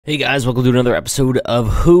Hey guys, welcome to another episode of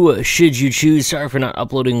Who Should You Choose? Sorry for not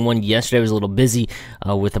uploading one yesterday. I was a little busy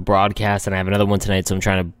with the broadcast, and I have another one tonight, so I'm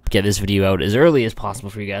trying to get this video out as early as possible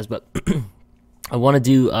for you guys, but I want to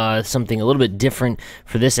do something a little bit different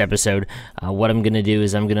for this episode. What I'm going to do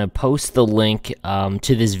is I'm going to post the link to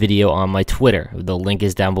this video on my Twitter. The link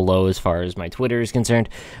is down below as far as my Twitter is concerned.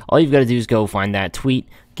 All you've got to do is go find that tweet,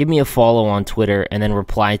 give me a follow on Twitter, and then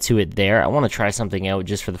reply to it there. I want to try something out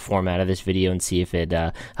just for the format of this video and see if it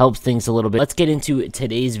helps things a little bit. Let's get into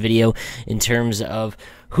today's video in terms of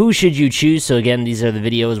who should you choose. So again, these are the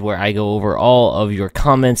videos where I go over all of your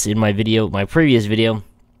comments in my previous video,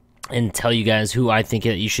 and tell you guys who I think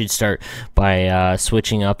that you should start by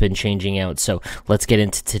switching up and changing out. So let's get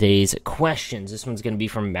into today's questions. This one's going to be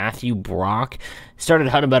from Matthew Brock. Started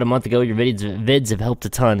HUD about a month ago. Your vids have helped a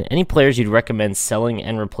ton. Any players you'd recommend selling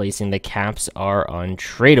and replacing? The caps are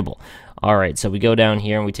untradeable. All right, so we go down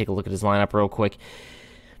here and we take a look at his lineup real quick.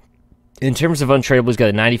 In terms of untradeable, he's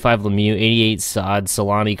got a 95 Lemieux, 88 Saad,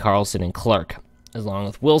 Solani, Carlson, and Clark, along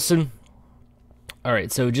with Wilson. All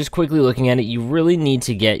right, so just quickly looking at it, you really need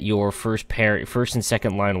to get your first and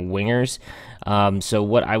second line wingers. So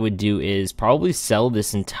what I would do is probably sell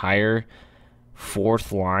this entire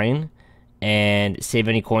fourth line and save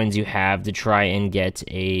any coins you have to try and get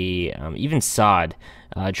a even Saad.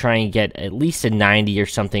 Try and get at least a 90 or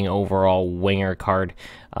something overall winger card.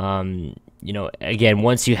 You know, again,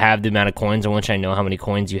 once you have the amount of coins, and once I know how many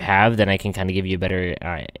coins you have, then I can kind of give you a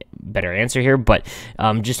better answer here. But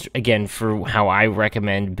just again, for how I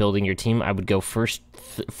recommend building your team, I would go first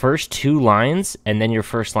two lines, and then your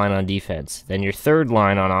first line on defense, then your third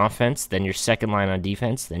line on offense, then your second line on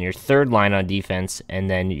defense, then your third line on defense, and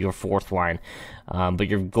then your fourth line. But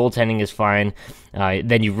your goaltending is fine.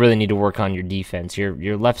 Then you really need to work on your defense.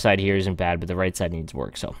 Your left side here isn't bad, but the right side needs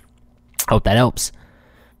work. So I hope that helps.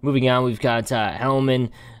 Moving on, we've got Hellman,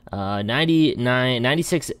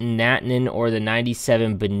 96 Natanen, or the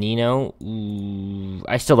 97 Bonino. Ooh,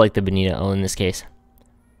 I still like the Bonino in this case.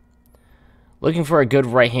 Looking for a good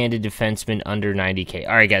right-handed defenseman under 90K.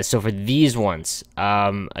 All right, guys, so for these ones,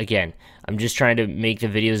 again, I'm just trying to make the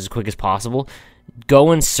videos as quick as possible. Go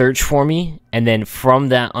and search for me, and then from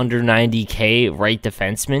that under 90K right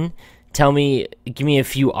defenseman, give me a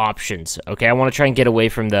few options, okay? I want to try and get away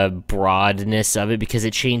from the broadness of it because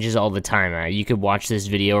it changes all the time. You could watch this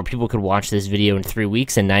video, or people could watch this video in 3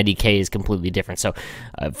 weeks, and 90K is completely different. So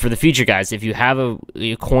for the future, guys, if you have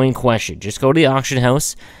a coin question, just go to the auction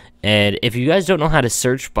house, and if you guys don't know how to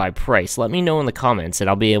search by price, let me know in the comments, and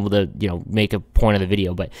I'll be able to, make a point of the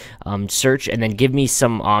video. But search, and then give me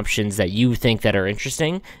some options that you think that are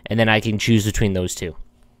interesting, and then I can choose between those two.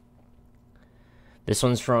 This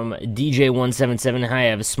one's from DJ177. Hi, I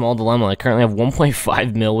have a small dilemma. I currently have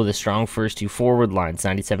 1.5 mil with a strong first two forward lines,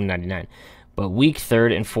 97-99, but weak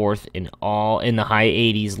third and fourth in the high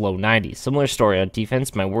 80s, low 90s. Similar story on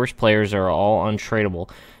defense. My worst players are all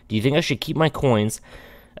untradeable. Do you think I should keep my coins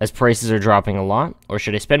as prices are dropping a lot, or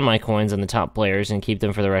should I spend my coins on the top players and keep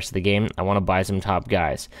them for the rest of the game? I want to buy some top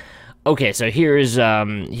guys. Okay, so here's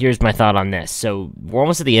my thought on this. So we're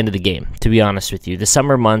almost at the end of the game, to be honest with you. The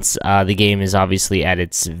summer months, the game is obviously at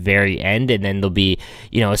its very end, and then there'll be,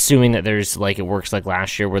 assuming that there's, like, it works like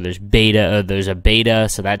last year where there's a beta,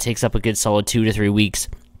 so that takes up a good solid 2 to 3 weeks.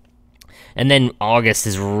 And then August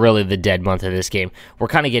is really the dead month of this game. We're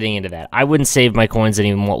kind of getting into that. I wouldn't save my coins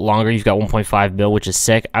any longer. You've got 1.5 mil, which is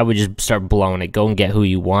sick. I would just start blowing it. Go and get who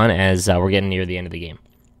you want as we're getting near the end of the game.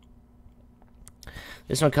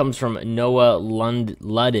 This one comes from Noah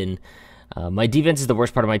Ludden. My defense is the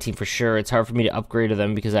worst part of my team for sure. It's hard for me to upgrade to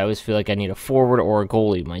them because I always feel like I need a forward or a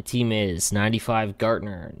goalie. My team is 95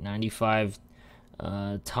 Gartner, 95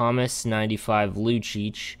 Thomas, 95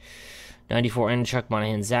 Lucic, 94 Anchuk,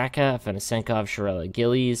 Monahan, Zaka, Fanasenkov, Sharella,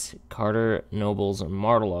 Gillies, Carter, Nobles, and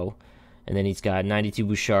Martelo. And then he's got 92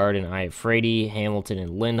 Bouchard and I Frady, Hamilton,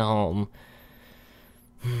 and Lindholm,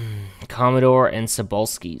 Commodore, and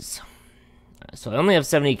Sabolskis. So I only have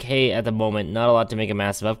 70K at the moment. Not a lot to make a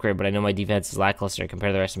massive upgrade, but I know my defense is lackluster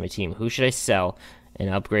compared to the rest of my team. Who should I sell and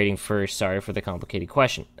upgrading first? Sorry for the complicated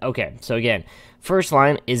question. Okay, so again, first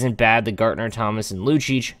line isn't bad. The Gartner, Thomas, and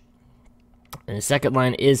Lucic. And the second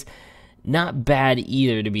line is not bad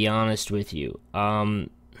either, to be honest with you. And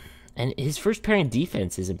his first pairing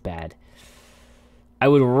defense isn't bad.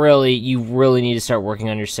 You really need to start working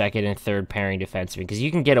on your second and third pairing defenseman because you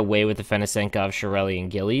can get away with the Fanasenkov, Sharella, and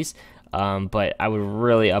Gillies. But I would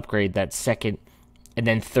really upgrade that second and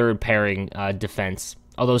then third pairing defense,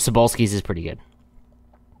 although Sabolski's is pretty good.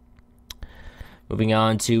 Moving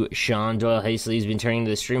on to Sean Doyle Hasty. He's been turning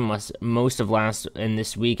to the stream most of last and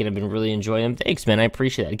this week, and I've been really enjoying them. Thanks, man. I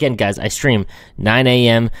appreciate that. Again, guys, I stream 9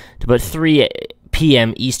 a.m. to about 3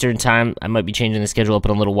 p.m. Eastern Time. I might be changing the schedule up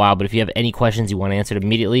in a little while, but if you have any questions you want answered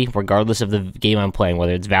immediately, regardless of the game I'm playing,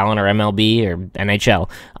 whether it's Valorant or MLB or NHL,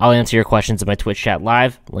 I'll answer your questions in my Twitch chat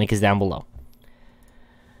live. Link is down below.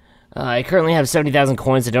 I currently have 70,000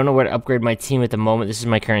 coins. I don't know where to upgrade my team at the moment. This is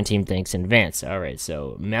my current team. Thanks in advance. All right,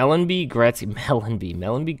 so Mellenby, Gretzky,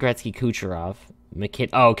 Kucherov, McKinney.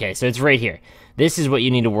 Oh, okay, so it's right here. This is what you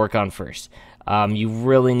need to work on first. You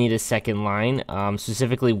really need a second line,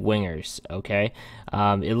 specifically wingers, okay?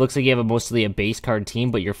 It looks like you have mostly a base card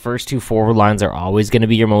team, but your first two forward lines are always going to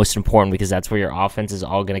be your most important because that's where your offense is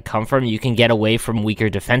all going to come from. You can get away from weaker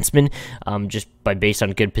defensemen just based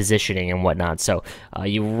on good positioning and whatnot. So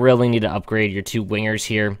you really need to upgrade your two wingers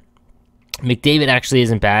here. McDavid actually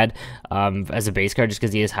isn't bad as a base card just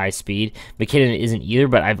because he has high speed. McKinnon isn't either,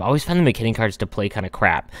 but I've always found the McKinnon cards to play kind of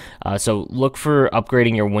crap. So look for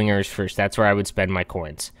upgrading your wingers first. That's where I would spend my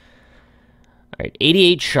coins. All right,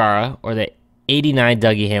 88 Shara or the 89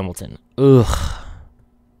 Dougie Hamilton. Ugh.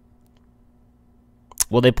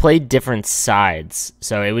 Well, they play different sides,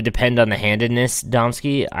 so it would depend on the handedness,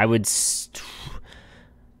 Domsky. I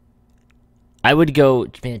would go,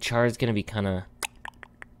 man, Chara's going to be kind of...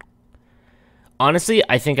 Honestly,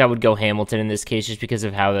 I think I would go Hamilton in this case just because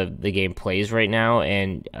of how the game plays right now,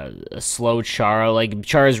 and a slow Chara. Like,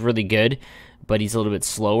 Chara's really good, but he's a little bit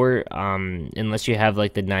slower, unless you have,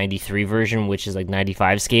 like, the 93 version, which is, like,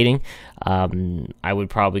 95 skating. I would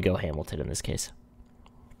probably go Hamilton in this case.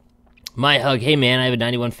 My Hug, hey, man, I have a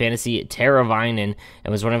 91 fantasy Teravainen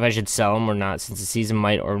and was wondering if I should sell him or not since the season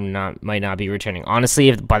might not be returning. Honestly,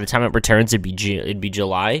 if by the time it returns, it'd be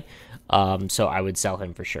July, so I would sell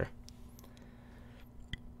him for sure.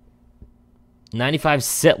 95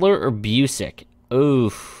 Sittler or Busick?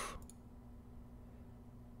 Oof.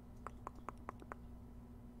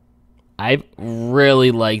 I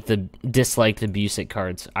really dislike the Busick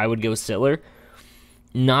cards. I would go Sittler.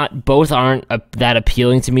 Both aren't that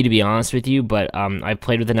appealing to me, to be honest with you, but I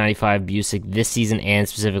played with the 95 Busick this season and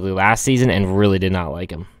specifically last season and really did not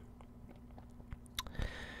like him.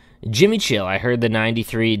 Jimmy Chill, I heard the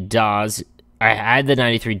 93 Dawes. I had the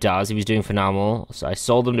 93 Dawes. He was doing phenomenal, so I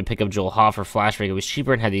sold him to pick up Joel Hofer. Flash Break. It was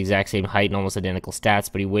cheaper and had the exact same height and almost identical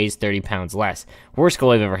stats, but he weighs 30 pounds less. Worst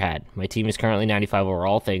goal I've ever had. My team is currently 95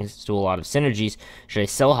 overall, thanks to a lot of synergies. Should I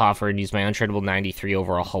sell Hofer and use my untradeable 93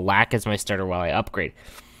 overall Halak as my starter while I upgrade?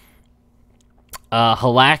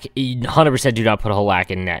 Halak, 100% do not put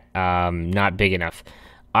Halak in net. Not big enough.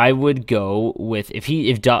 I would go with,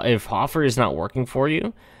 if Hofer is not working for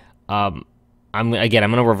you, I'm going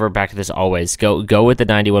to revert back to this always. Go with the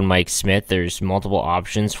 91 Mike Smith. There's multiple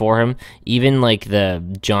options for him. Even like the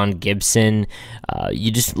John Gibson.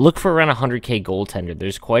 You just look for around 100K goaltender.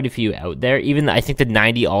 There's quite a few out there. Even I think the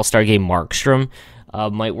 90 All-Star Game Markstrom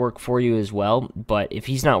might work for you as well. But if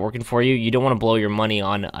he's not working for you, you don't want to blow your money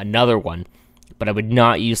on another one. But I would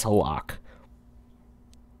not use Halak.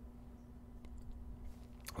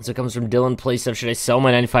 So it comes from Dylan Playstuff. Should I sell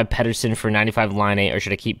my 95 Pettersson for 95 Line 8 or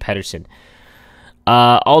should I keep Pettersson?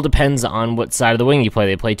 All depends on what side of the wing you play.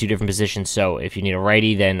 They play two different positions, so if you need a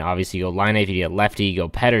righty, then obviously you go Line. If you need a lefty, you go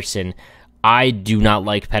Pettersson. I do not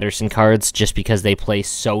like Pettersson cards just because they play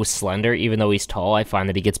so slender. Even though he's tall, I find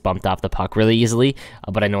that he gets bumped off the puck really easily,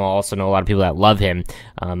 but I also know a lot of people that love him.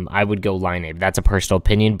 I would go Line. That's a personal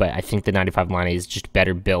opinion, but I think the 95 Line is just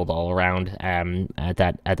better build all around at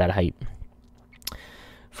that height.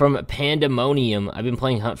 From Pandemonium, I've been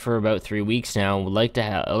playing Hunt for about 3 weeks now. Would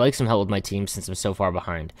like some help with my team since I'm so far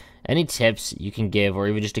behind. Any tips you can give, or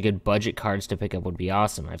even just a good budget cards to pick up would be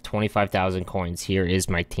awesome. I have 25,000 coins. Here is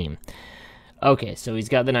my team. Okay, so he's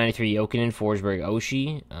got the 93 Jokinen, Forsberg,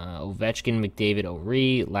 Oshie, Ovechkin, McDavid,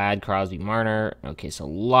 O'Ree, Ladd, Crosby, Marner. Okay, so a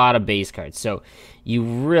lot of base cards. So you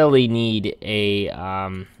really need a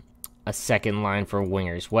second line for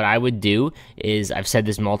wingers. What I would do is, I've said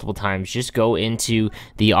this multiple times, just go into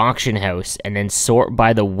the auction house and then sort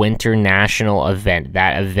by the Winter National event.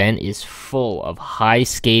 That event is full of high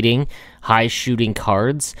skating, high shooting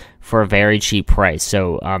cards for a very cheap price.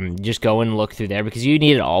 So just go and look through there because you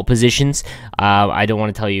need it all positions. I don't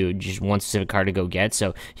want to tell you just one specific card to go get. So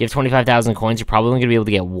if you have 25,000 coins, you're probably only going to be able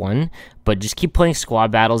to get one. But just keep playing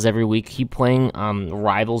squad battles every week. Keep playing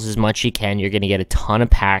rivals as much as you can. You're going to get a ton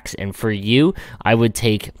of packs. And for you, I would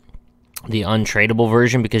take the untradeable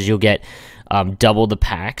version because you'll get double the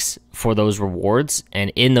packs for those rewards.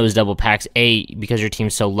 And in those double packs, A, because your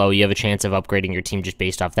team's so low, you have a chance of upgrading your team just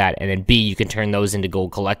based off that. And then B, you can turn those into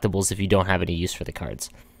gold collectibles if you don't have any use for the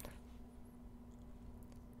cards.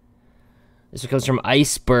 This one comes from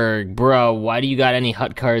Iceberg. Bro, why do you got any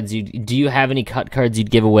hut cards? Do you have any cut cards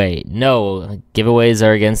you'd give away? No, giveaways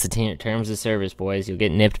are against the terms of service, boys. You'll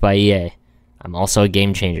get nipped by EA. I'm also a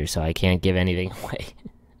game changer, so I can't give anything away.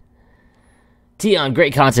 Tion,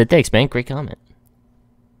 great content. Thanks, man. Great comment.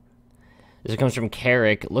 This one comes from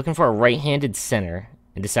Carrick. Looking for a right-handed center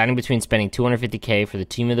and deciding between spending $250K for the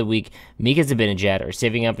team of the week, Mika Zibanejad, or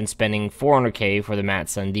saving up and spending $400K for the Matt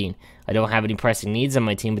Sundin. I don't have any pressing needs on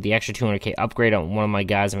my team, but the extra $200K upgrade on one of my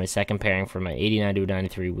guys in my second pairing from my 89 to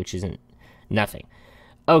 93, which isn't nothing.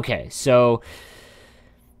 Okay, so...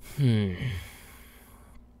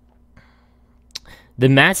 The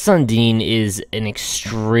Matt Sundin is an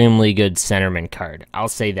extremely good centerman card. I'll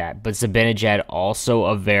say that. But Zibanejad also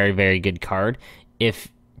a very, very good card.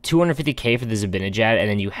 If 250K for the Zibanejad and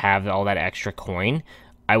then you have all that extra coin,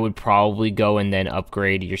 I would probably go and then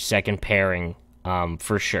upgrade your second pairing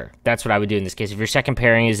for sure. That's what I would do in this case. If your second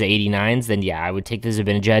pairing is the 89s, then yeah, I would take the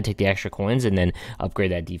Zibanejad, take the extra coins, and then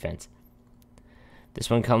upgrade that defense. This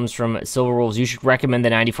one comes from Silver Wolves. You should recommend the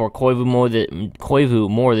 94 Koivu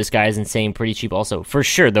more. This guy is insane, pretty cheap also. For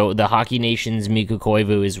sure, though, the Hockey Nation's Miku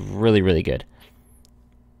Koivu is really, really good.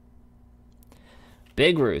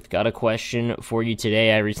 Big Ruth, got a question for you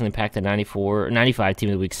today. I recently packed the 95 Team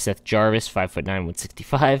of the Week, Seth Jarvis, 5'9",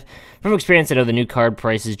 165. From experience, I know the new card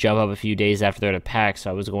prices jump up a few days after they're at a pack, so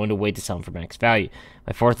I was going to wait to sell them for max value.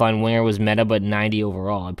 My fourth line winger was meta, but 90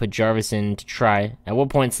 overall. I put Jarvis in to try. At what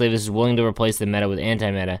point Slavis is willing to replace the meta with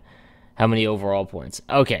anti-meta? How many overall points?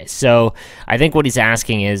 Okay, so I think what he's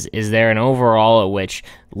asking is there an overall at which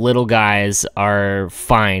little guys are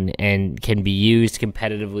fine and can be used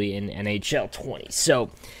competitively in NHL 20?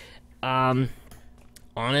 So,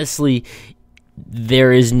 honestly,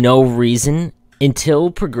 there is no reason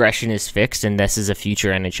until progression is fixed, and this is a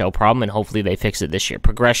future NHL problem, and hopefully they fix it this year.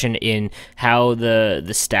 Progression in how the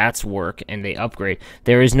stats work and they upgrade.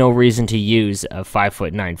 There is no reason to use a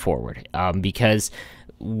 5'9" forward because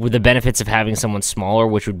with the benefits of having someone smaller,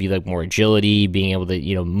 which would be like more agility, being able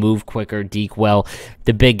to, move quicker, deke well,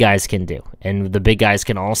 the big guys can do. And the big guys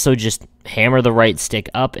can also just hammer the right stick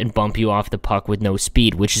up and bump you off the puck with no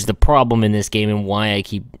speed, which is the problem in this game and why I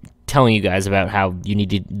keep telling you guys about how you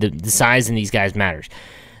need to, the size in these guys matters.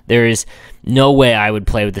 There is no way I would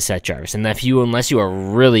play with the Seth Jarvis. And unless you are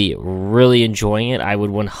really, really enjoying it, I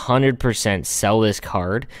would 100% sell this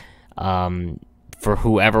card for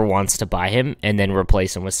whoever wants to buy him, and then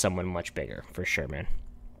replace him with someone much bigger, for sure, man.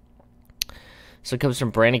 So it comes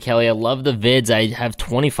from Brandon Kelly. I love the vids. I have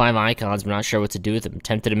 25 icons, but not sure what to do with them.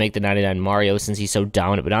 Tempted to make the 99 Mario since he's so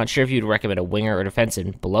dominant, but not sure if you'd recommend a winger or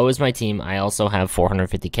defensive. Below is my team. I also have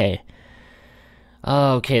 450K.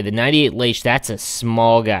 Okay, the 98 Leitch, that's a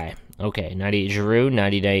small guy. Okay, 98 Giroux,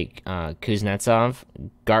 98 Kuznetsov,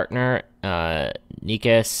 Gartner,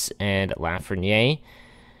 Nikas, and Lafreniere.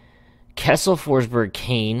 Kessel, Forsberg,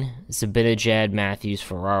 Kane, Zibanejad, Matthews,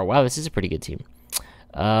 Ferraro. Wow, this is a pretty good team.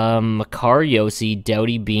 Makar, Yossi,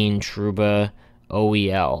 Doughty, Bean, Trouba,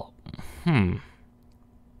 OEL.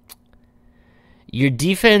 Your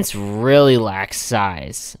defense really lacks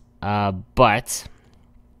size, but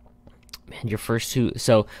man, your first two.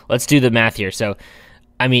 So let's do the math here. So,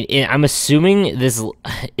 I mean, I'm assuming this.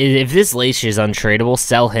 If this Leitch is untradeable,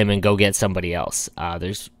 sell him and go get somebody else.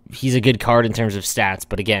 He's a good card in terms of stats,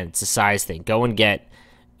 but again, it's a size thing. Go and get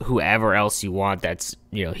whoever else you want. That's,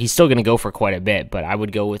 he's still going to go for quite a bit, but I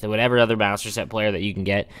would go with whatever other Master Set player that you can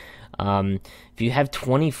get. If you have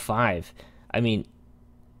 25, I mean,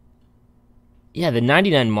 yeah, the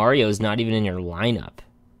 99 Mario is not even in your lineup.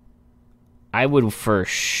 I would for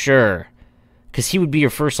sure, because he would be your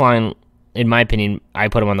first line, in my opinion. I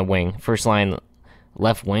put him on the wing. First line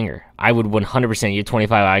left winger. I would 100%, you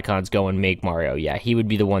 25 icons, go and make Mario. Yeah, he would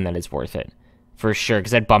be the one that is worth it. For sure,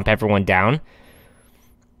 because I'd bump everyone down.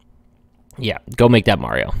 Yeah, go make that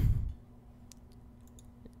Mario.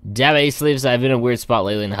 Dab Ace lives. I've been in a weird spot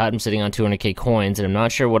lately in the hut. I'm sitting on 200K coins, and I'm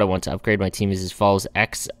not sure what I want to upgrade. My team is as follows.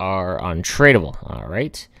 X are untradeable. All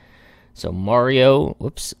right. So Mario,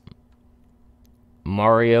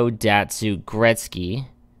 Datsu, Gretzky,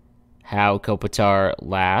 Howe, Kopitar,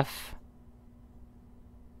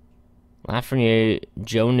 Lafreniere,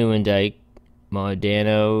 Joe Nieuwendyk,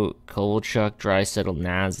 Modano, Kovalchuk, Draisaitl,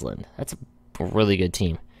 Naslund. That's a really good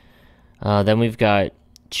team. Then we've got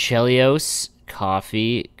Chelios,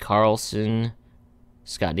 Coffey, Carlson,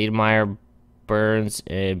 Scott Niedermayer, Burns,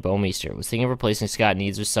 and Bouwmeester. Was thinking of replacing Scott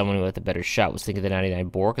Needs with someone with a better shot. Was thinking the 99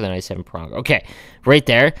 Bork or the 97 Pronger. Okay, right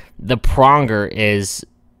there, the Pronger is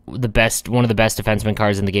one of the best defenseman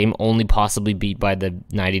cards in the game, only possibly beat by the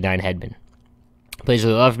 99 Hedman. Plays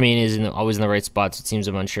really love me and is always in the right spot, so it seems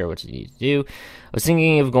I'm unsure what to need to do. I was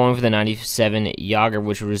thinking of going for the 97 Yager,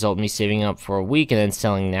 which would result in me saving up for a week and then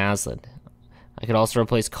selling Naslund. I could also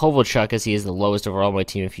replace Kovalchuk as he is the lowest overall on my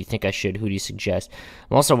team. If you think I should, who do you suggest?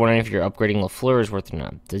 I'm also wondering if you're upgrading Lafleur is worth it or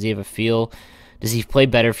not. Does he have a feel? Does he play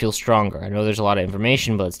better, feel stronger? I know there's a lot of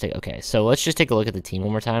information, but let's just take a look at the team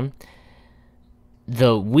one more time.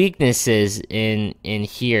 The weaknesses in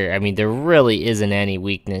here, I mean, there really isn't any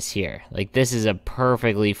weakness here. Like, this is a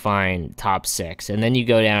perfectly fine top 6. And then you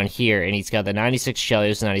go down here, and he's got the 96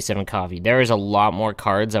 Chelios and 97 Coffee. There is a lot more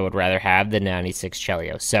cards I would rather have than 96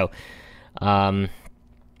 Chelios. So,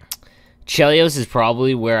 Chelios is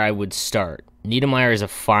probably where I would start. Niedermeyer is a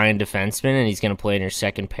fine defenseman, and he's going to play in your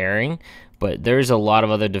second pairing. But there's a lot of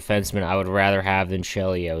other defensemen I would rather have than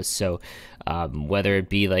Chelios. So, whether it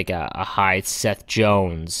be like a high Seth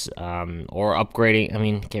Jones or upgrading, I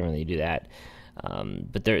mean, can't really do that.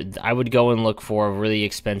 But I would go and look for a really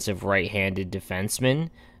expensive right-handed defenseman.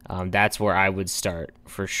 That's where I would start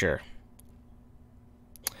for sure.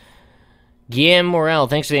 Guillaume Morel,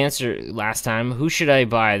 thanks for the answer last time. Who should I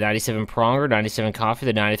buy? 97 Pronger, 97 Coffee,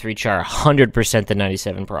 the 93 Char? 100% the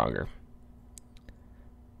 97 Pronger.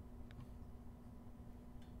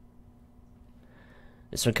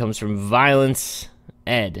 This one comes from Violence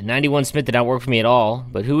Ed. 91 Smith did not work for me at all,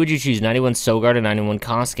 but who would you choose? 91 Sogard or 91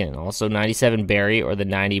 Koskinen? Also 97 Barry or the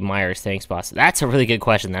 90 Myers? Thanks, boss. That's a really good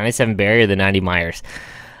question. 97 Barry or the 90 Myers?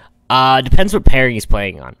 Depends what pairing he's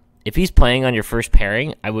playing on. If he's playing on your first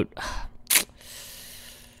pairing, I would...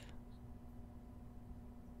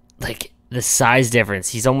 like, the size difference.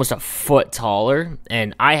 He's almost a foot taller,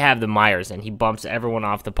 and I have the Myers, and he bumps everyone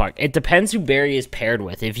off the puck. It depends who Barry is paired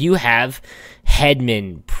with. If you have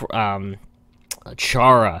Hedman,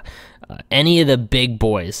 Chara, any of the big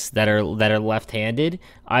boys that are left-handed,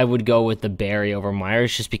 I would go with the Barry over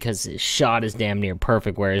Myers just because his shot is damn near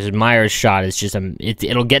perfect, whereas Myers' shot is just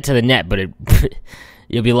it'll get to the net, but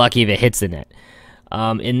you'll be lucky if it hits the net.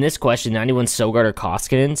 In this question, 91 Sogard or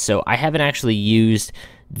Koskinen, so I haven't actually used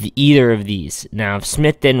either of these. Now, if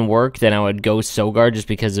Smith didn't work, then I would go Sogard just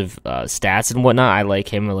because of stats and whatnot. I like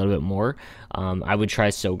him a little bit more. I would try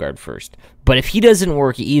Sogard first. But if he doesn't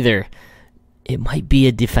work either, it might be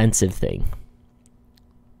a defensive thing.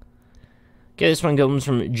 Okay, this one comes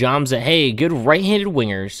from Jomza. Hey, good right-handed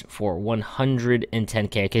wingers for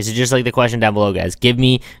 110K. Okay, so just like the question down below, guys.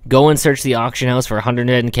 Go and search the auction house for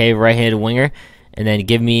 110K right-handed winger, and then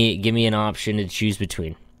give me an option to choose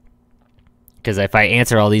between. Because if I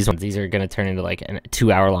answer all these ones, these are going to turn into like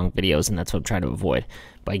 2-hour-long videos, and that's what I'm trying to avoid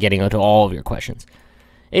by getting into all of your questions.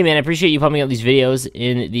 Hey, man, I appreciate you pumping out these videos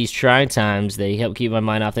in these trying times. They help keep my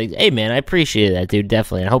mind off things. Hey, man, I appreciate that, dude,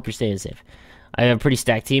 definitely. I hope you're staying safe. I have a pretty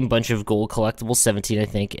stacked team, bunch of gold collectibles, 17, I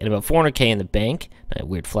think, and about 400K in the bank.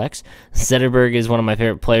 Weird flex. Zetterberg is one of my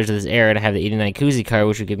favorite players of this era, and I have the 89 Koozie card,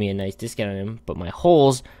 which would give me a nice discount on him, but my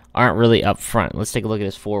holes aren't really up front. Let's take a look at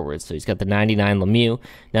his forwards. So he's got the 99 Lemieux,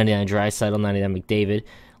 99 Draisaitl, 99 McDavid,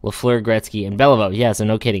 Lafleur, Gretzky, and Beliveau. Yeah, so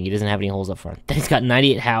no kidding. He doesn't have any holes up front. Then he's got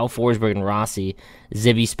 98 Howe, Forsberg, and Rossi,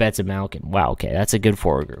 Zibby, Spetz, and Malkin. Wow, okay, that's a good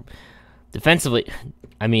forward group. Defensively,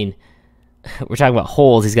 I mean, we're talking about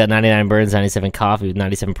holes. He's got 99 Burns, 97 Coffee, with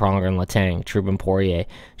 97 Pronger and Letang, Trouba, and Poirier.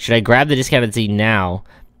 Should I grab the discounted Z now,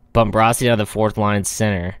 bump Rossi down to the 4th line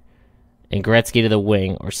center, and Gretzky to the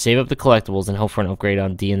wing, or save up the collectibles and hope for an upgrade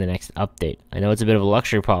on D in the next update? I know it's a bit of a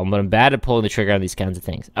luxury problem, but I'm bad at pulling the trigger on these kinds of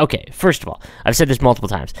things. Okay, first of all, I've said this multiple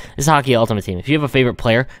times. This is Hockey Ultimate Team. If you have a favorite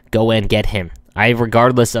player, go and get him.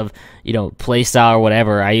 Regardless of, play style or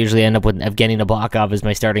whatever, I usually end up with Evgeny Nabokov as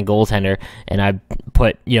my starting goaltender, and I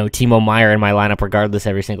put, Timo Meier in my lineup regardless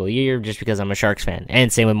every single year just because I'm a Sharks fan,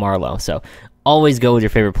 and same with Marlowe. So always go with your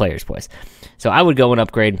favorite players, boys. So I would go and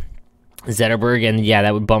upgrade Zetterberg, and yeah,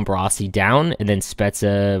 that would bump Rossi down, and then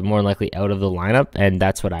Spezza more likely out of the lineup, and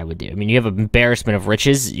that's what I would do. I mean, you have an embarrassment of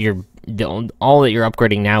riches. All that you're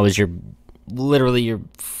upgrading now is literally your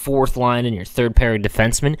 4th line and your 3rd pair of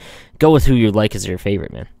defensemen. Go with who you like as your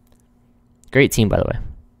favorite, man. Great team, by the way.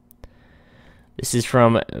 This is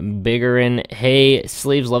from Biggerin. Hey,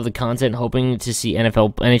 slaves love the content. Hoping to see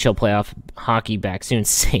NHL playoff hockey back soon.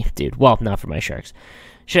 Same, dude. Well, not for my Sharks.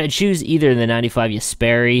 Should I choose either the 95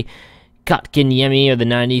 Jesperi, Kotkaniemi, or the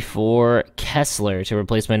 94 Kessler to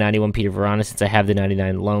replace my 91 Peter Verana, since I have the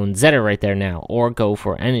 99 Lone Zetter right there now, or go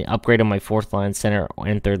for any upgrade on my 4th line center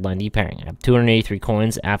and 3rd line D pairing? I have 283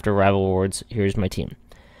 coins after rival awards. Here's my team.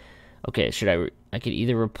 Okay, I could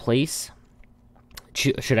either replace,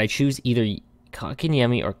 should I choose either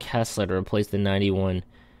Kotkaniemi or Kessler to replace the 91?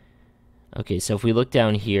 Okay, so if we look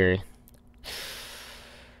down here,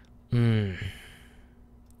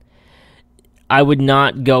 I would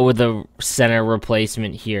not go with a center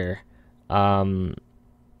replacement here. I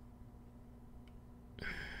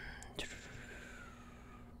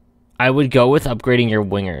would go with upgrading your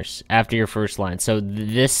wingers after your first line. So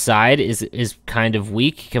this side is kind of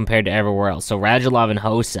weak compared to everywhere else. So Radulov and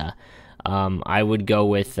Hossa, I would go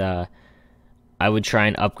with. I would try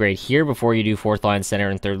and upgrade here before you do fourth line center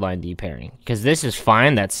and third line D pairing, because this is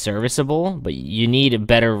fine. That's serviceable, but you need a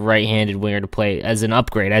better right-handed winger to play as an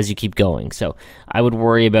upgrade as you keep going. So I would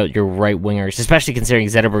worry about your right wingers, especially considering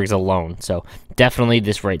Zetterberg's alone. So definitely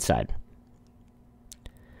this right side.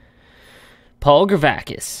 Paul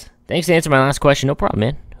Gravakis. Thanks to answer my last question. No problem,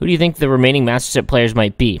 man. Who do you think the remaining Master Set players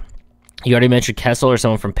might be? You already mentioned Kessel or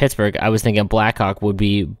someone from Pittsburgh. I was thinking Blackhawk would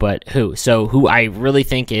be, but who? So who I really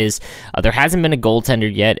think is, there hasn't been a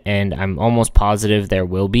goaltender yet, and I'm almost positive there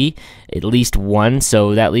will be at least one.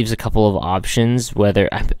 So that leaves a couple of options.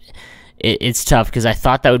 It's tough because I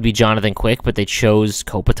thought that would be Jonathan Quick, but they chose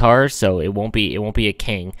Kopitar, so it won't be a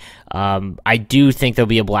King. I do think there'll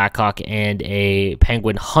be a Blackhawk and a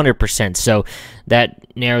Penguin 100%. So that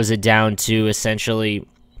narrows it down to essentially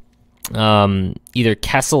either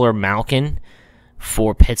Kessel or Malkin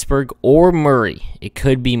for Pittsburgh, or Murray. It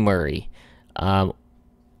could be Murray.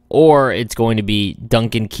 Or it's going to be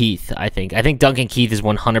Duncan Keith, I think. I think Duncan Keith is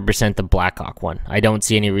 100% the Blackhawk one. I don't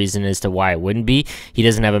see any reason as to why it wouldn't be. He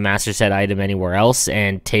doesn't have a Master Set item anywhere else,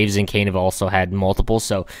 and Taves and Kane have also had multiple.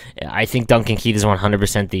 So I think Duncan Keith is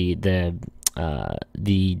 100% the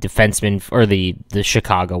defenseman, or the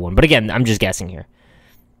Chicago one. But again, I'm just guessing here.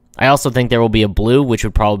 I also think there will be a blue, which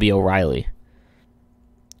would probably be O'Reilly.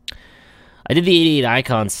 I did the 88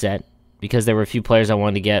 icon set because there were a few players I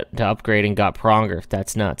wanted to get to upgrade and got Pronger.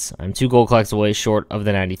 That's nuts. I'm 2 gold collects away short of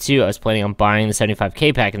the 92. I was planning on buying the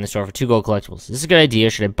 75k pack in the store for 2 gold collectibles. This is a good idea.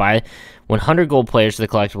 Should I buy 100 gold players for the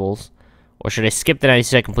collectibles, or should I skip the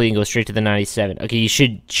 96 completely and go straight to the 97? Okay, you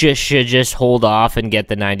should just hold off and get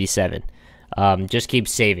the 97. Just keep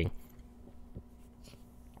saving.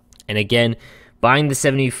 And again, buying the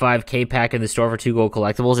 75k pack in the store for 2 gold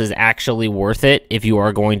collectibles is actually worth it if you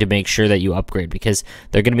are going to make sure that you upgrade, because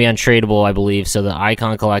they're going to be untradeable, I believe. So the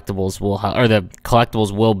icon collectibles will, or the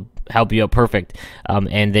collectibles will help you out perfect.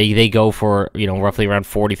 And they go for, roughly around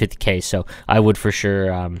 40-50k. So I would for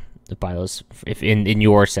sure buy those if in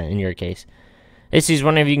your case. He's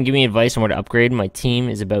wondering if you can give me advice on where to upgrade. My team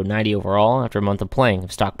is about 90 overall after a month of playing. I've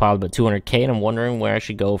stockpiled about 200k, and I'm wondering where I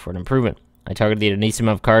should go for an improvement. I targeted the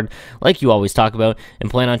Anisimov card, like you always talk about, and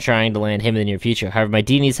plan on trying to land him in the near future. However, my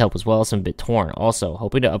D needs help as well, so I'm a bit torn. Also,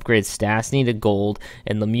 hoping to upgrade Stastny to gold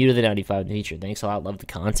and Lemieux to the 95 in the future. Thanks a lot. Love the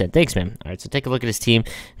content. Thanks, man. All right, so take a look at his team.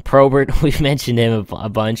 Probert, we've mentioned him a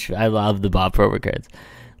bunch. I love the Bob Probert cards.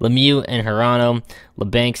 Lemieux and Hirano,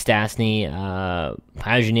 LeBanc, Stastny,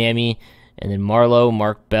 Pajaniemi, and then Marlowe,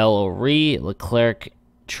 Mark Bell, O'Ree, Leclerc,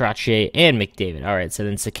 Trottier, and McDavid. All right, so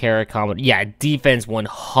then Sakara, Commodore. Yeah, defense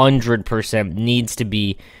 100% needs to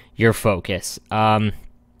be your focus. I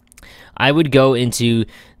would go into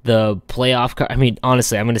the playoff card. I mean,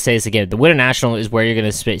 honestly, I'm going to say this again. The Winter National is where you're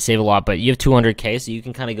going to save a lot, but you have 200k, so you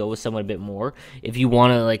can kind of go with someone a bit more. If you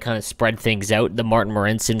want to, kind of spread things out, the Martin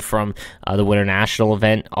Morenson from the Winter National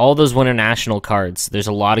event, all those Winter National cards, there's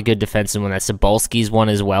a lot of good defensive one. That Cebulski's one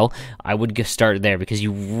as well. I would start there because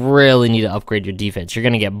you really need to upgrade your defense. You're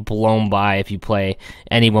going to get blown by if you play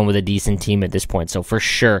anyone with a decent team at this point. So for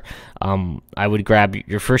sure, I would grab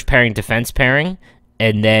your first pairing, defense pairing,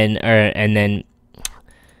 and then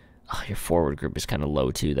your forward group is kind of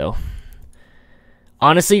low too, though.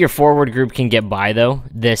 Honestly, your forward group can get by, though.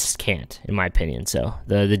 This can't, in my opinion. So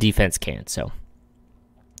the defense can't. So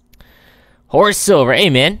Horace Silver, hey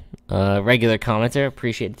man, regular commenter,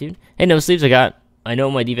 appreciate it, dude. Hey, no sleeves. I know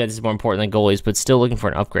my defense is more important than goalies, but still looking for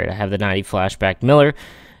an upgrade. I have the 90 flashback Miller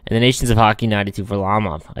and the Nations of Hockey 92 for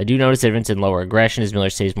Lamov. I do notice a difference in lower aggression as Miller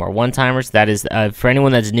saves more one-timers. That is, for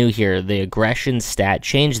anyone that's new here, the aggression stat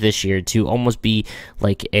changed this year to almost be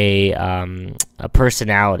like a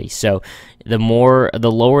personality. So the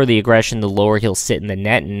lower the aggression, the lower he'll sit in the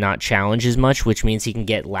net and not challenge as much, which means he can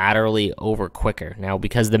get laterally over quicker. Now,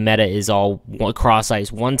 because the meta is all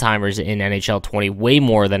cross-ice one-timers in NHL 20, way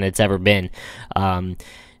more than it's ever been,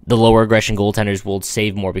 the lower aggression goaltenders will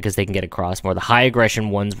save more because they can get across more. The high aggression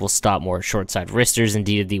ones will stop more. Short side wristers,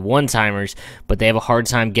 indeed the one-timers, but they have a hard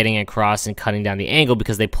time getting across and cutting down the angle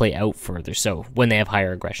because they play out further, so when they have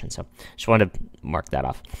higher aggression. So just wanted to mark that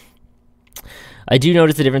off. I do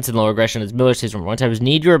notice the difference in lower aggression as Miller says from one-timers.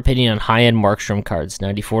 Need your opinion on high-end Markstrom cards,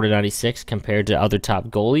 94 to 96, compared to other top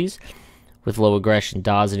goalies with low aggression,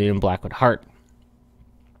 Dawes, and Blackwood, Hart.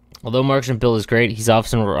 Although Markstrom build is great, he's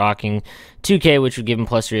often rocking 2K, which would give him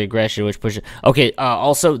plus 3 aggression, which pushes... Okay,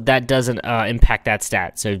 also, that doesn't impact that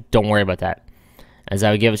stat, so don't worry about that. As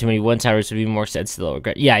I would give it too many one-timers to be more sets to lower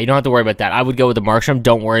aggression. Yeah, you don't have to worry about that. I would go with the Markstrom.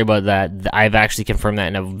 Don't worry about that. I've actually confirmed that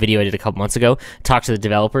in a video I did a couple months ago. Talk to the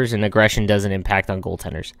developers, and aggression doesn't impact on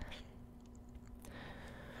goaltenders.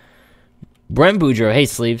 Brent Boudreau. Hey,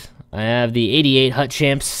 Sleeves. I have the 88 Hut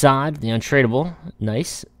Champs Sod, the untradeable,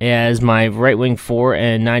 nice, as my right wing 4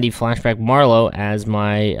 and 90 flashback Marlowe as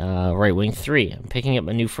my right wing 3. I'm picking up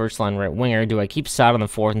a new first line right winger. Do I keep Sod on the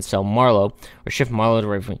 4th and sell Marlowe, or shift Marlowe to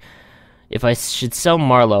right wing? If I should sell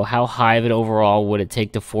Marlowe, how high of an overall would it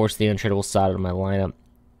take to force the untradeable Sod out of my lineup?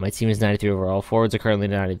 My team is 93 overall. Forwards are currently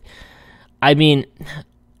 90. I mean,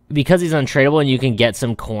 because he's untradeable and you can get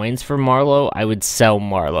some coins for Marlowe, I would sell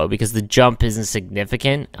Marlowe because the jump isn't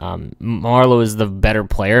significant. Marlowe is the better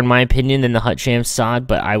player, in my opinion, than the Hut Champs Sod,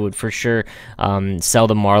 but I would for sure sell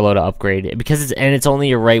the Marlowe to upgrade because it's only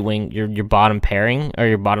your right wing, your bottom pairing, or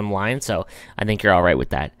your bottom line, so I think you're all right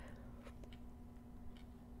with that.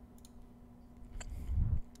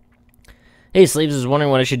 Hey, Sleeves, I was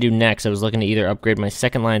wondering what I should do next. I was looking to either upgrade my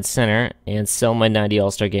second line center and sell my 90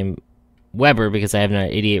 All-Star Game Weber because I have an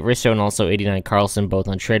 88 Risto and also 89 Carlson, both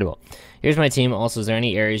untradeable. Here's my team. Also, is there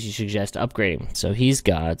any areas you suggest upgrading? So he's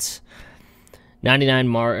got 99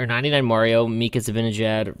 Mario, Mika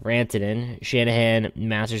Zibanejad, Rantanen, Shanahan,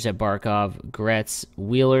 Masters at Barkov, Gretz,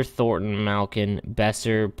 Wheeler, Thornton, Malkin,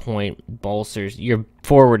 Besser, Point, Bolsters. Your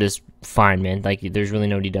forward is fine, man. Like, there's really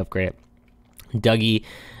no need to upgrade it. Dougie,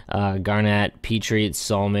 Garnett, Petrie,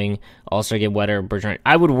 Salming, All-Star Game Wetter, Bergeron.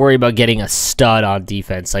 I would worry about getting a stud on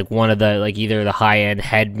defense, like one of the, like either the high-end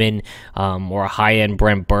Hedman or a high-end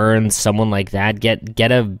Brent Burns, someone like that.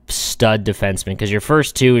 Get a stud defenseman because your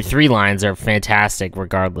first 2 or 3 lines are fantastic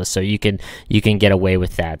regardless, so you can get away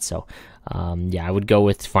with that. So yeah, I would go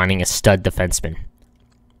with finding a stud defenseman.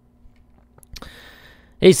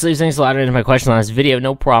 Hey, Sleeves, thanks a lot for answering my question last video.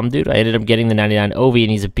 No problem, dude. I ended up getting the 99 Ovi,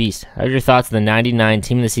 and he's a beast. How are your thoughts on the 99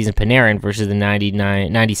 Team of the Season Panarin versus the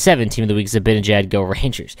 97 Team of the Week Zibanejad Go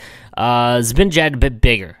Rangers? Zibanejad a bit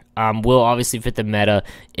bigger. Will obviously fit the meta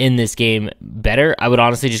in this game better. I would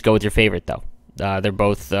honestly just go with your favorite, though. They're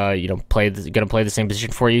both, going to play the same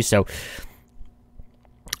position for you, so...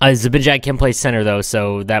 Zibanejad can play center, though,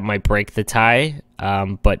 so that might break the tie.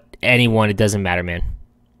 But anyone, it doesn't matter, man.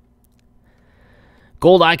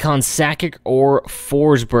 Gold icon, Sakic or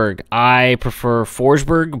Forsberg? I prefer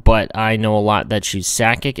Forsberg, but I know a lot that choose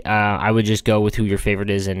Sakic. I would just go with who your favorite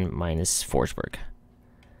is, and mine is Forsberg.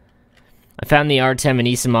 I found the Artem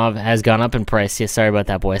Anisimov has gone up in price. Yeah, sorry about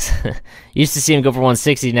that, boys. Used to see him go for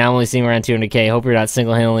 160, now only seeing him around 200K. Hope you're not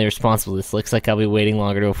single-handedly responsible. This looks like I'll be waiting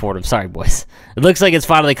longer to afford him. Sorry, boys. It looks like it's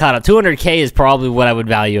finally caught up. 200K is probably what I would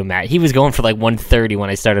value him at. He was going for like 130 when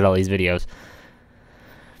I started all these videos.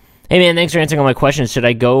 Hey, man, thanks for answering all my questions. Should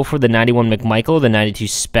I go for the 91 McMichael or the 92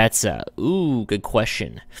 Spezza? Ooh, good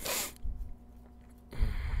question.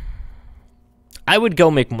 I would go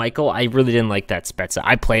McMichael. I really didn't like that Spezza.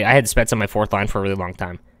 I had Spezza on my 4th line for a really long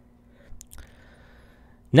time.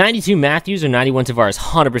 92 Matthews or 91 Tavares?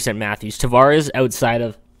 100% Matthews. Tavares, outside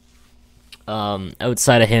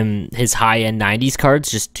of him, his high-end 90s cards,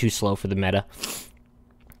 just too slow for the meta.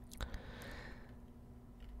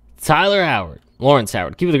 Tyler Howard. Lawrence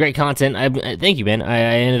Howard, keep up the great content. Thank you, man. I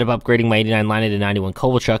ended up upgrading my 89 line into 91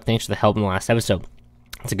 Kovalchuk. Thanks for the help in the last episode.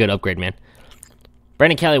 It's a good upgrade, man.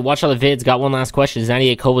 Brandon Kelly, watch all the vids. Got one last question. Is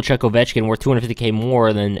 98 Kovalchuk Ovechkin worth 250K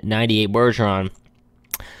more than 98 Bergeron?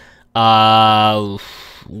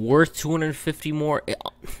 Worth 250 more?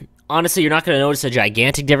 Honestly, you're not going to notice a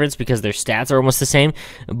gigantic difference because their stats are almost the same,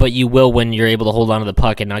 but you will when you're able to hold on to the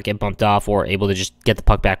puck and not get bumped off or able to just get the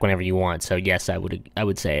puck back whenever you want. So, yes, I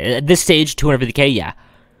would say. At this stage, 250K, yeah.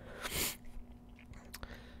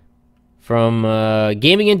 From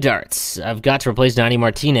Gaming and Darts, I've got to replace Donnie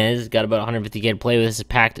Martinez. Got about 150K to play with. This is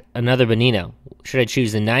packed another Bonino. Should I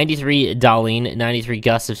choose the 93 Dahlin, 93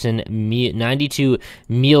 Gustafson, 92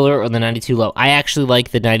 Mueller, or the 92 Low? I actually like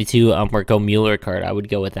the 92 Marco Mueller card. I would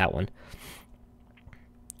go with that one.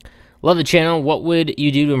 Love the channel. What would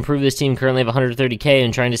you do to improve this team? Currently have 130K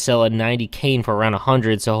and trying to sell a 90 Kane for around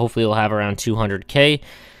 100, so hopefully we'll have around 200K.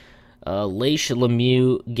 Leish,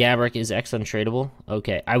 Lemieux, Gabrick is X untradeable.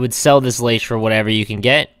 Okay, I would sell this Leish for whatever you can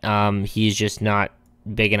get. He's just not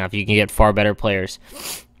big enough. You can get far better players.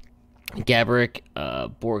 Gabrick,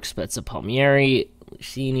 Bork, Spezza, Palmieri,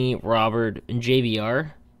 Lucini, Robert, and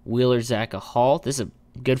JVR. Wheeler, Zaka, Hall. This is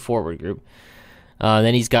a good forward group.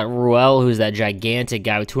 Then he's got Ruel, who's that gigantic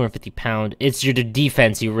guy with 250-pound. It's your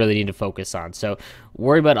defense you really need to focus on. So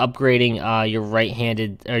worry about upgrading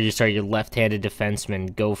your your left-handed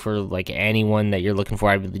defenseman. Go for like anyone that you're looking for.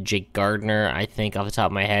 I believe Jake Gardner, I think off the top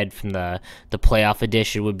of my head from the playoff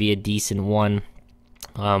edition would be a decent one.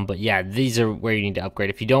 But yeah, these are where you need to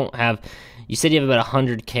upgrade. If you don't have, you said you have about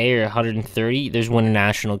 100K or 130, there's one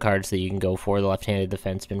national cards that you can go for, the left-handed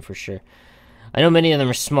defenseman for sure. I know many of them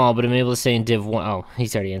are small, but I'm able to stay in Div 1. Oh,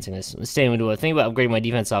 he's already answering this. Staying with think about upgrading my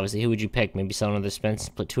defense, obviously. Who would you pick? Maybe sell another Spence,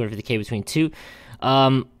 split 250K between two.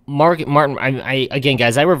 Martin, again,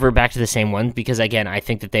 guys, I revert back to the same one because, again, I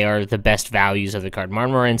think that they are the best values of the card.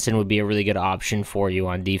 Martin Morenson would be a really good option for you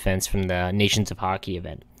on defense from the Nations of Hockey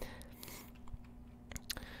event.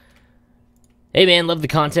 Hey, man, love the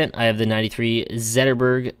content. I have the 93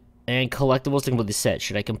 Zetterberg and collectibles to complete the set.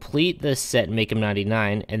 Should I complete the set and make him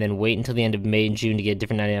 99 and then wait until the end of May and June to get a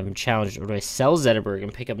different 99 from Challenge? Or do I sell Zetterberg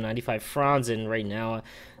and pick up 95 Franzen? Right now,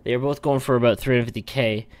 they are both going for about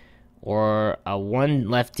 350K. Or a one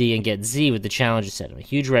lefty and get Z with the Challenger set. I'm a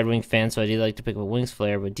huge Red Wing fan, so I do like to pick up a Wings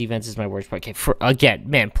player, but defense is my worst part. Okay, again,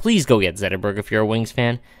 man, please go get Zetterberg if you're a Wings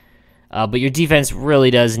fan. But your defense really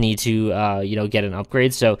does need to, get an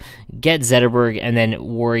upgrade. So get Zetterberg and then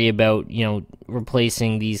worry about,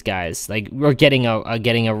 replacing these guys. Like we're getting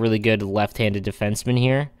a really good left-handed defenseman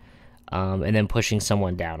here, and then pushing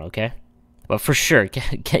someone down. Okay, but for sure, go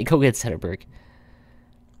get Zetterberg.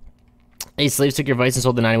 Hey, Slaves took your advice and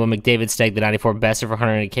sold the 91 McDavid Stag, the 94 Besser for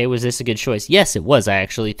 180K. Was this a good choice? Yes, it was. I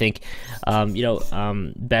actually think,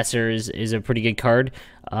 Besser is a pretty good card.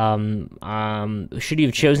 Should you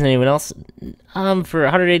have chosen anyone else? For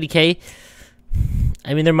 180K,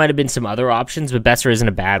 I mean, there might have been some other options, but Besser isn't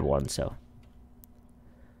a bad one, so.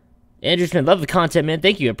 Andrew Smith, love the content, man.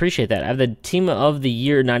 Thank you. I appreciate that. I have the Team of the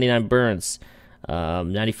Year 99 Burns,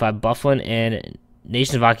 95 Bufflin, and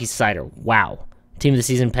Nation of Hockey Cider. Wow. Team of the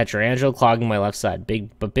Season, Pietrangelo, clogging my left side.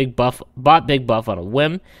 Bought Big Buff on a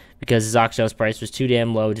whim because his auction price was too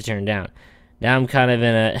damn low to turn down. Now I'm kind of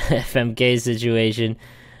in a FMK situation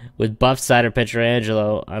with Buff, Cider,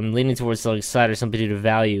 Pietrangelo. I'm leaning towards selling Cider simply due to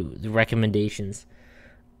value, the recommendations.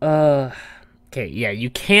 Okay, yeah,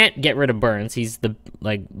 you can't get rid of Burns. He's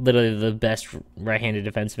literally the best right-handed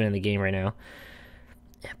defenseman in the game right now.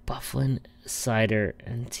 Yeah, Bufflin, Cider,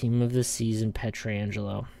 and Team of the Season,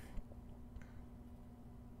 Pietrangelo.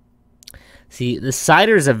 See, the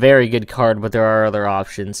Cider is a very good card, but there are other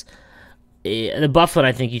options. The Bufflin,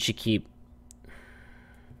 I think you should keep.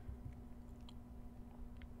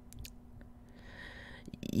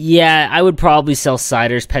 Yeah, I would probably sell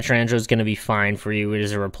Ciders. Pietrangelo is going to be fine for you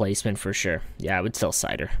as a replacement for sure. Yeah, I would sell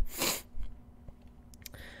Cider.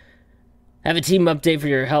 Have a team update for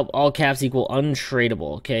your help. All caps equal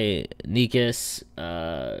untradeable. Okay, Nikas,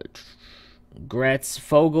 Gretz,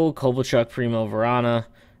 Fogel, Kovalchuk, Primo, Verana,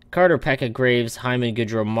 Carter, Pekka, Graves, Hyman,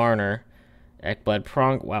 Goodrow, Marner, Ekblad,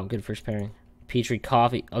 Pronk. Wow, good first pairing. Petrie,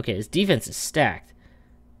 Coffee. Okay, his defense is stacked.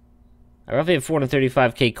 I roughly have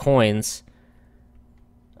 435K coins.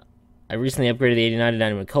 I recently upgraded the 89 to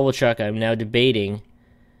 91 Kovalchuk. I'm now debating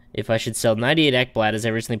if I should sell 98 Ekblad, as I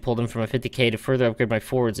recently pulled him from a 50K to further upgrade my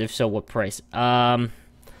forwards. If so, what price?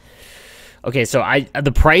 Okay, so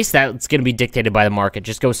the price, that's going to be dictated by the market.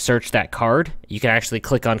 Just go search that card. You can actually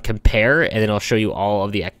click on compare, and then it'll show you all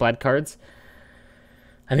of the Ekblad cards.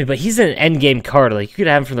 I mean, but he's an endgame card. Like, you could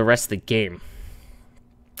have him for the rest of the game.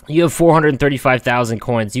 You have 435,000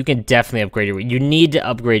 coins. You can definitely upgrade you need to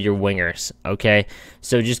upgrade your wingers, okay?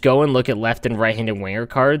 So just go and look at left and right-handed winger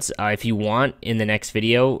cards. If you want, in the next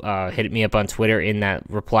video, hit me up on Twitter in that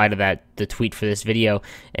reply to the tweet for this video,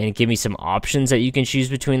 and give me some options that you can choose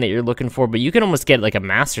between that you're looking for. But you can almost get like a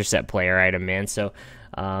master set player item, man. So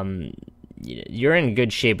you're in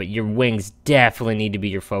good shape, but your wings definitely need to be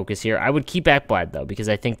your focus here. I would keep Ekblad, though, because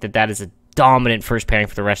I think that is a dominant first pairing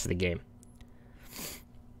for the rest of the game.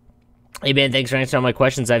 Hey, man, thanks for answering all my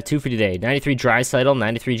questions. I have two for today. 93 Draisaitl,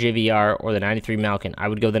 93 JVR, or the 93 Malkin. I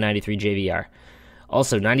would go the 93 JVR.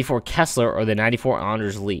 Also, 94 Kessler or the 94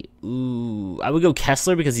 Anders Lee. Ooh, I would go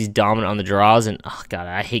Kessler because he's dominant on the draws. And, oh, God,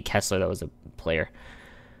 I hate Kessler, though, as a player.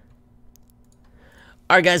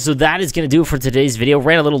 Alright guys, so that is going to do it for today's video.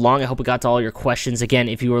 Ran a little long. I hope it got to all your questions. Again,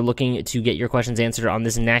 if you are looking to get your questions answered on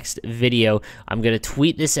this next video, I'm going to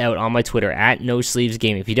tweet this out on my Twitter,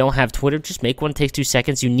 @NoSleevesGaming. If you don't have Twitter, just make one. It takes 2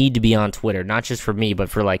 seconds. You need to be on Twitter, not just for me, but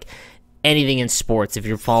for like anything in sports. If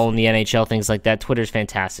you're following the NHL, things like that, Twitter's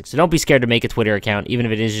fantastic. So don't be scared to make a Twitter account. Even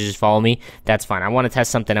if it is, you just follow me. That's fine. I want to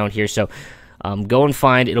test something out here, so go and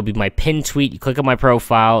find, it'll be my pinned tweet. You click on my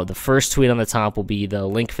profile. The first tweet on the top will be the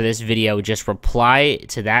link for this video. Just reply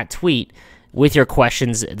to that tweet with your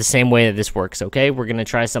questions the same way that this works, okay? We're going to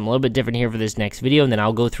try something a little bit different here for this next video, and then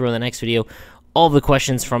I'll go through in the next video all the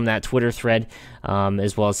questions from that Twitter thread,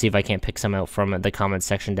 as well as see if I can't pick some out from the comments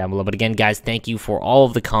section down below. But again, guys, thank you for all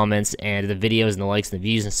of the comments and the videos and the likes and the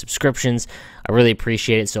views and subscriptions. I really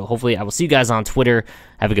appreciate it. So hopefully I will see you guys on Twitter.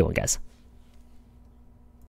 Have a good one, guys.